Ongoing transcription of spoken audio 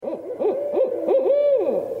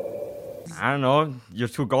I don't know. You're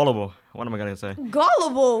too gullible. What am I gonna say?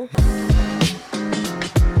 Gullible?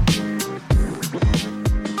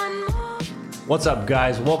 What's up,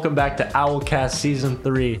 guys? Welcome back to OwlCast Season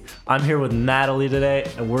 3. I'm here with Natalie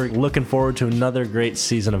today, and we're looking forward to another great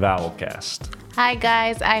season of OwlCast. Hi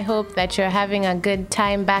guys, I hope that you're having a good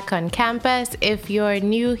time back on campus. If you're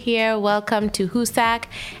new here, welcome to Hoosac,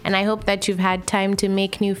 and I hope that you've had time to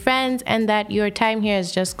make new friends and that your time here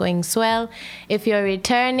is just going swell. If you're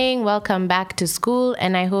returning, welcome back to school,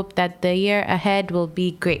 and I hope that the year ahead will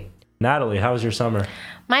be great. Natalie, how was your summer?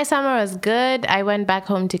 My summer was good. I went back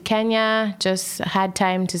home to Kenya, just had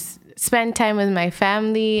time to spend time with my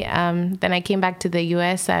family. Then I came back to the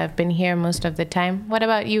U.S. I've been here most of the time. What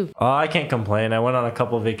about you? I can't complain. I went on a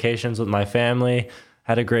couple of vacations with my family,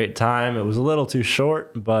 had a great time. It was a little too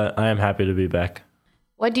short, but I am happy to be back.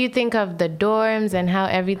 What do you think of the dorms and how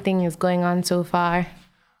everything is going on so far?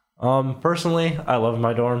 Personally, I love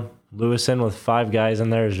my dorm. Lewison with 5 guys in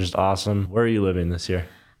there is just awesome. Where are you living this year?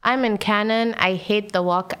 I'm in Cannon. I hate the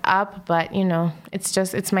walk up, but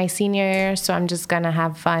it's my senior year, so I'm just gonna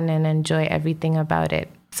have fun and enjoy everything about it.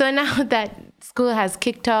 So now that school has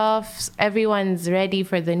kicked off, everyone's ready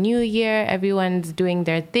for the new year. Everyone's doing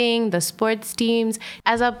their thing, the sports teams.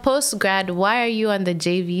 As a post-grad, why are you on the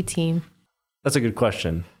JV team? That's a good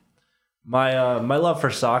question. My love for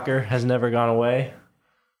soccer has never gone away,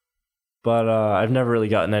 but I've never really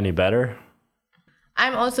gotten any better.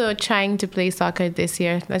 I'm also trying to play soccer this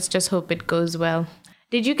year. Let's just hope it goes well.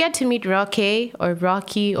 Did you get to meet Roque or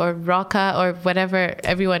Rocky or Rocca or whatever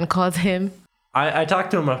everyone calls him? I talked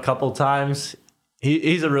to him a couple times.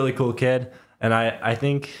 He's a really cool kid, and I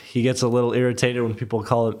think he gets a little irritated when people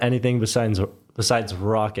call him anything besides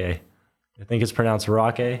Roque. I think it's pronounced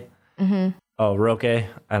Roque. Mm-hmm. Oh, Roque. I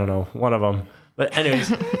don't know. One of them. But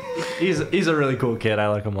anyways, he's a really cool kid. I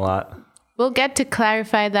like him a lot. We'll get to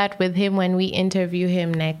clarify that with him when we interview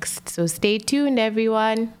him next. So stay tuned,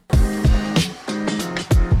 everyone.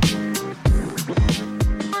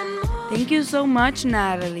 Thank you so much,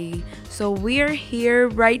 Natalie. So we're here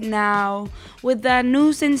right now with the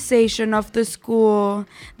new sensation of the school,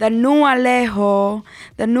 the new Alejo,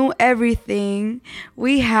 the new everything.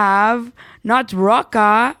 We have not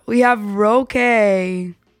Rocca, we have Roque.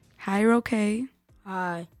 Hi, Roque.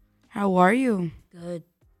 Hi. How are you? Good.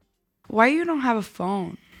 Why you don't have a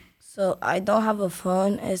phone? So I don't have a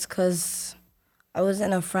phone is because I was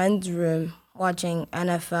in a friend's room watching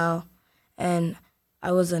NFL and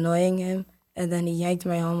I was annoying him and then he yanked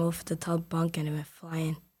my arm off the top bunk and it went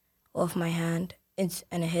flying off my hand and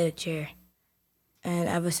it hit a chair. And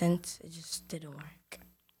ever since, it just didn't work.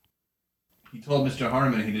 He told Mr.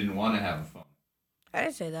 Harmon he didn't want to have a phone. I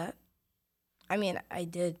didn't say that. I mean, I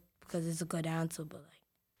did because it's a good answer, but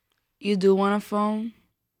You do want a phone?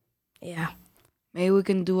 yeah. Maybe we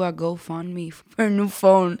can do a GoFundMe for a new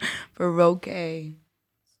phone for Roque. Great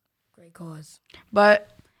cause.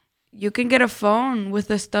 But you can get a phone with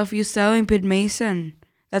the stuff you sell in Pitt Mason.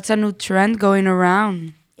 That's a new trend going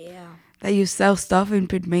around. Yeah. That you sell stuff in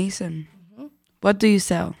Pitt Mason. Mm-hmm. What do you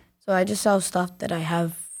sell? So I just sell stuff that I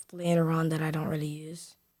have laying around that I don't really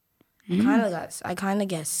use. I kind of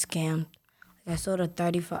get scammed. Like I sold a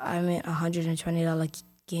 $120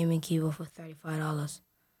 gaming keyboard for $35.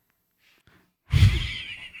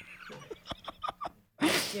 I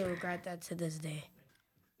still regret that to this day.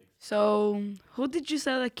 So who did you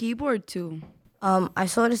sell the keyboard to? I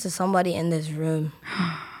sold this to somebody in this room,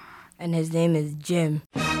 and his name is Jim.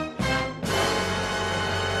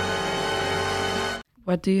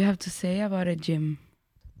 What do you have to say about it, Jim?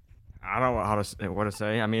 I don't know what to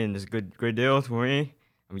say. I mean, it's great deals for me.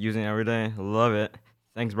 I'm using it every day. Love it.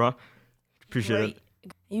 Thanks, bro. Appreciate it.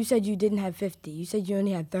 You said you didn't have 50. You said you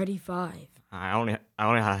only had 35. I only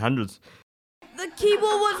had hundreds. The keyboard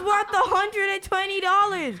was worth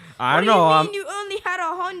 $120. I know. What do you mean you only had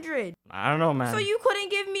 100? I don't know, man. So you couldn't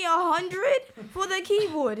give me 100 for the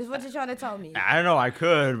keyboard? Is what you're trying to tell me? I don't know. I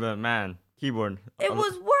could, but man, keyboard. It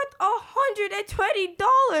was worth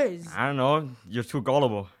 $120. I don't know. You're too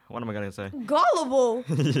gullible. What am I gonna say? Gullible?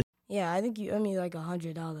 Yeah, I think you owe me like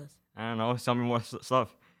 $100. I don't know. Sell me more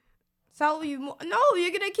stuff. Sell you more? No,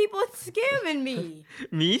 you're gonna keep on scamming me.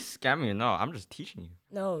 Me scamming? No, I'm just teaching you.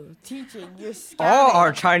 No, teaching. You're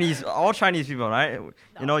scamming. All Chinese people, right?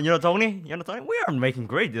 No. You know Tony? You know Tony? We are making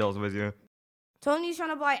great deals with you. Tony's trying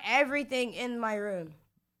to buy everything in my room.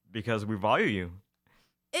 Because we value you.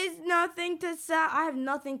 It's nothing to sell. I have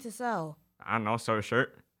nothing to sell. I don't know. Sell a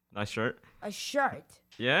shirt. Nice shirt. A shirt?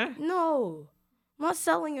 Yeah? No. I'm not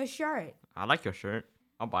selling a shirt. I like your shirt.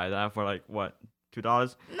 I'll buy that for like, what,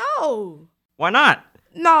 $2? No. Why not?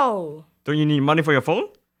 No. Don't you need money for your phone?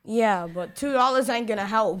 Yeah, but $2 ain't gonna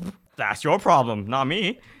help. That's your problem, not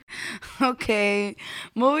me. Okay,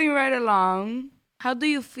 moving right along. How do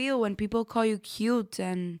you feel when people call you cute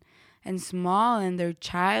and small and they're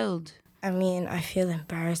child? I mean, I feel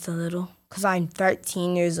embarrassed a little because I'm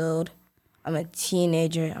 13 years old. I'm a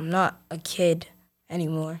teenager. I'm not a kid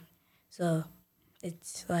anymore. So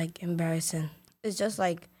it's like embarrassing. It's just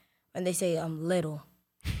like when they say I'm little.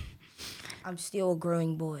 I'm still a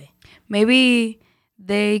growing boy. Maybe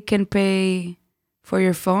they can pay for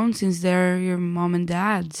your phone since they're your mom and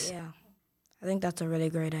dad's. Yeah, I think that's a really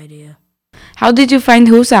great idea. How did you find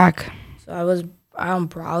Husak? So I was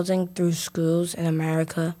browsing through schools in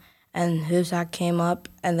America, and Husak came up,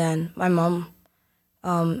 and then my mom.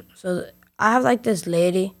 So I have like this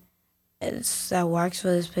lady, that works for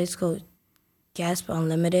this place called Gasp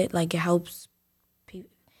Unlimited. Like it helps people,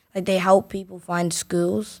 like they help people find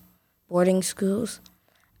schools, boarding schools,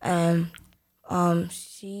 and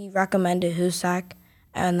she recommended Husak,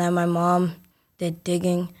 and then my mom did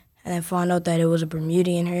digging, and then found out that it was a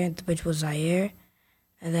Bermudian here, which was Zaire,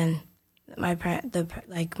 and then my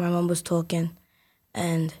mom was talking,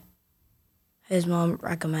 and his mom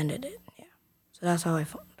recommended it. Yeah, so that's how I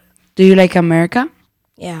found it. Do you like America?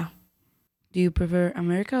 Yeah, Do you prefer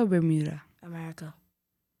America or Bermuda? America,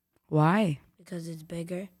 Why? because it's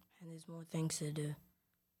bigger and there's more things to do.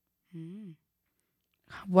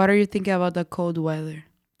 What are you thinking about the cold weather?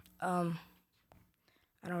 I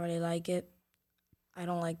don't really like it. I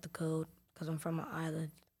don't like the cold because I'm from an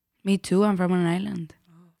island. Me too. I'm from an island,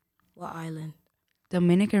 What island?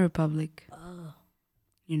 Dominican Republic. Oh,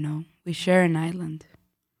 You know, we share an island.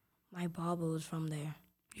 my barber was from there.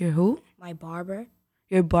 Your who? My barber?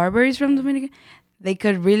 Your barber is from Dominican? They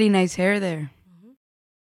cut really nice hair there.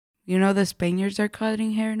 You know the Spaniards are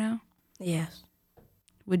cutting hair now? Yes,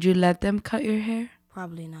 Would you let them cut your hair?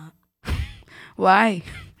 probably not. Why?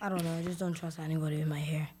 I don't know. I just don't trust anybody with my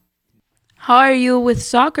hair. How are you with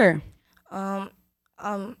soccer?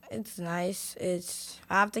 It's nice.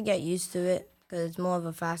 I have to get used to it because it's more of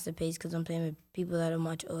a faster pace because I'm playing with people that are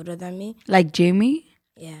much older than me. Like Jimmy?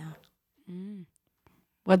 Yeah.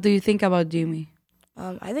 What do you think about Jimmy?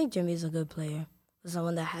 I think Jimmy's a good player. For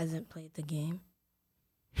someone that hasn't played the game.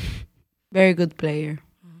 Very good player.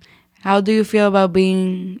 How do you feel about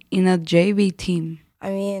being in a JV team? I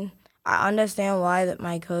mean, I understand why that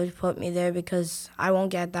my coach put me there because I won't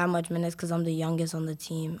get that much minutes because I'm the youngest on the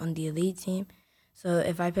team, on the elite team. So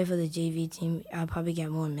if I play for the JV team, I'll probably get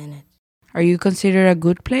more minutes. Are you considered a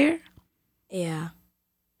good player? Yeah.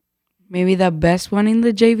 Maybe the best one in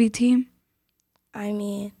the JV team? I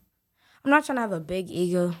mean, I'm not trying to have a big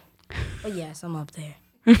ego, but yes, I'm up there.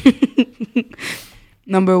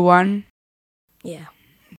 Number one? Yeah.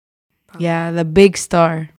 Yeah, the big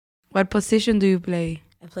star. What position do you play?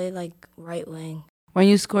 I play like right wing. When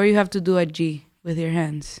you score, you have to do a G with your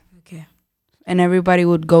hands. Okay. And everybody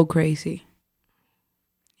would go crazy.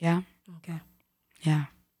 Yeah? Okay. Yeah.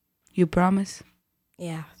 You promise?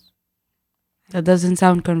 Yeah. That doesn't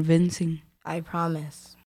sound convincing. I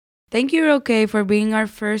promise. Thank you, Roque, for being our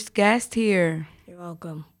first guest here. You're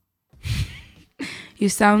welcome. You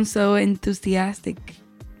sound so enthusiastic.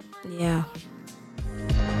 Yeah.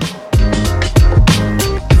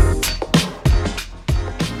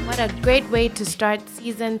 What a great way to start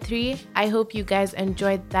season 3. I hope you guys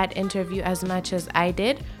enjoyed that interview as much as I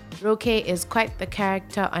did. Roque is quite the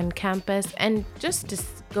character on campus and, just to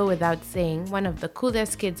go without saying, one of the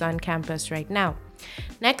coolest kids on campus right now.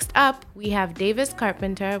 Next up, we have Davis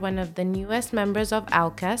Carpenter, one of the newest members of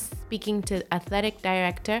OwlCast, speaking to athletic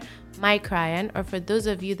director Mike Ryan, or for those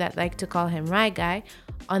of you that like to call him Rye Guy,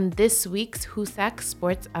 on this week's Husak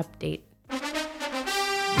Sports Update.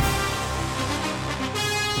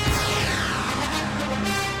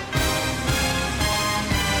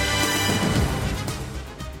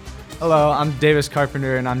 Hello, I'm Davis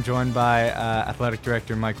Carpenter, and I'm joined by Athletic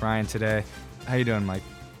Director Mike Ryan today. How you doing, Mike?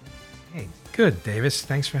 Hey, good, Davis.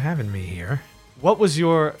 Thanks for having me here. What was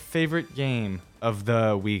your favorite game of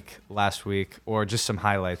the week last week, or just some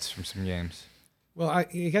highlights from some games? Well, I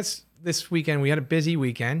guess this weekend we had a busy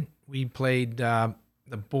weekend. We played the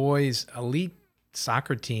boys' elite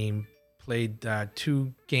soccer team. Played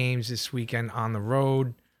 2 games this weekend on the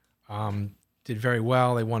road. Did very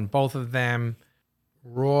well. They won both of them.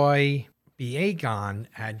 Roy Biegon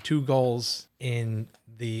had 2 goals in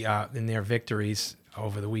their victories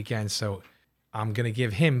over the weekend, so I'm gonna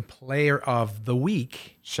give him Player of the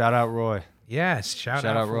Week. Shout out Roy. Yes, shout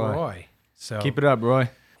out for Roy. So Keep it up, Roy.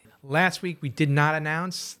 last week we did not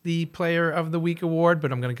announce the Player of the Week award,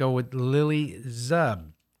 but I'm gonna go with Lily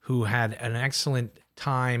Zub, who had an excellent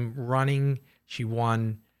time running. She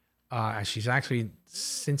won. She's actually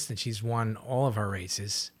since then she's won all of her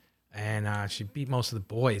races. and she beat most of the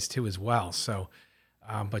boys too as well. So,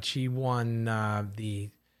 but she won the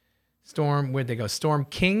Storm. Where'd they go? Storm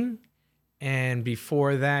King, and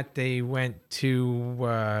before that they went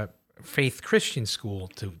to Faith Christian School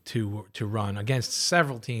to run against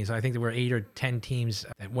several teams. I think there were 8 or 10 teams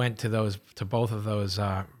that went to both of those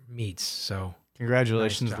meets. So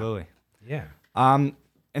Congratulations, nice job. Lily. Yeah.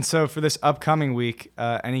 And so for this upcoming week,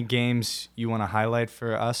 any games you want to highlight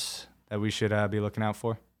for us that we should be looking out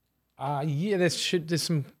for? Yeah, there's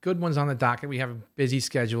some good ones on the docket. We have a busy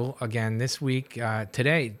schedule again this week.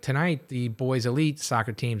 Tonight, the boys elite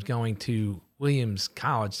soccer team's going to Williams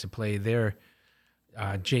College to play their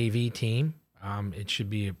JV team. It should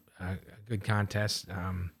be a good contest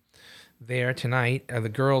there tonight. The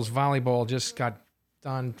girls volleyball just got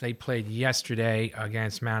done. They played yesterday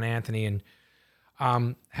against Mount Anthony and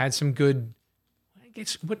had some good. I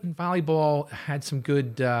guess what in volleyball had some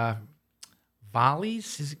good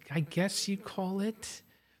volleys. I guess you call it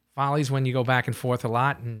volleys when you go back and forth a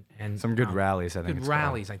lot and Some good rallies, I think. good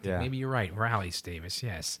rallies. I think maybe you're right. Rallies, Davis.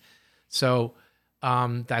 Yes. So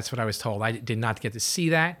that's what I was told. I did not get to see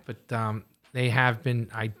that, but they have been.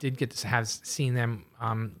 I did get to have seen them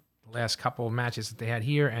the last couple of matches that they had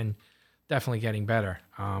here, and definitely getting better.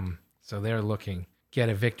 So they're looking get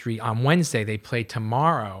a victory on Wednesday. They play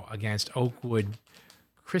tomorrow against Oakwood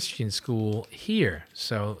Christian School here.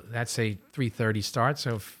 So that's a 3:30 start.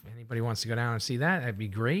 So if anybody wants to go down and see that, that'd be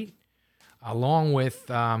great. Along with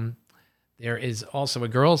there is also a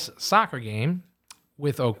girls soccer game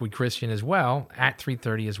with Oakwood Christian as well at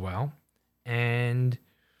 3:30 as well. And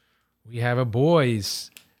we have a boys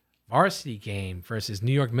varsity game versus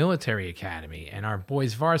New York Military Academy. And our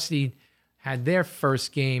boys varsity had their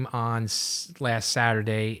first game on last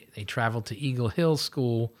Saturday. They traveled to Eagle Hill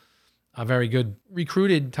School, a very good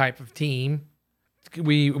recruited type of team. It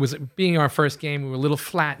was being our first game. We were a little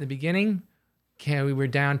flat in the beginning. We were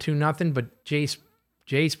down 2-0, but Jace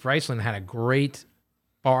Bryceland had a great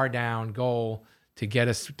bar down goal to get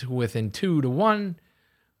us to within 2-1.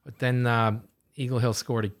 But then Eagle Hill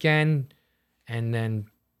scored again, and then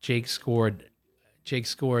Jake scored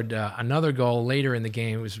another goal later in the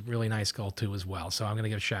game. It was a really nice goal too as well. So I'm going to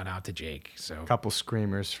give a shout out to Jake. So A couple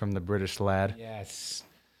screamers from the British lad. yes.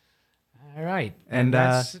 All right. And,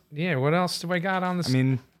 that's what else do I got on this? I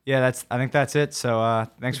mean, yeah, I think that's it. So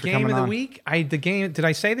thanks for game coming of the on. week. Did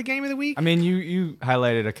I say the game of the week? I mean, you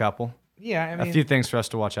highlighted a couple. Yeah, I mean, A few things for us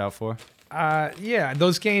to watch out for.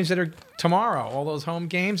 those games that are tomorrow, all those home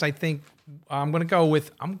games. I think I'm gonna go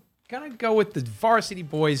with the varsity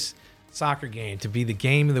boys soccer game to be the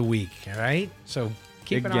game of the week. All right, so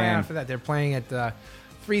keep Big an eye game. out for that. They're playing at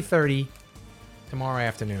 3:30 tomorrow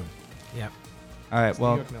afternoon. Yep. All right, New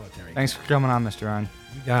well, York Military. thanks for coming on, Mr. Ryan.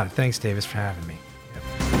 You got it. Thanks, Davis, for having me.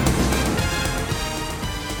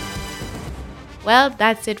 Well,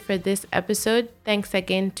 that's it for this episode. Thanks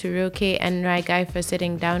again to Roque and Rai for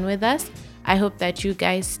sitting down with us. I hope that you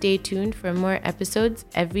guys stay tuned for more episodes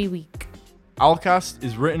every week. OwlCast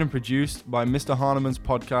is written and produced by Mr. Harneman's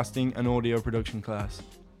podcasting and audio production class.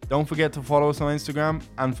 Don't forget to follow us on Instagram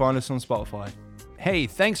and find us on Spotify. Hey,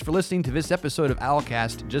 thanks for listening to this episode of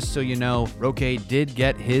OwlCast. Just so you know, Roque did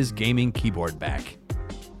get his gaming keyboard back.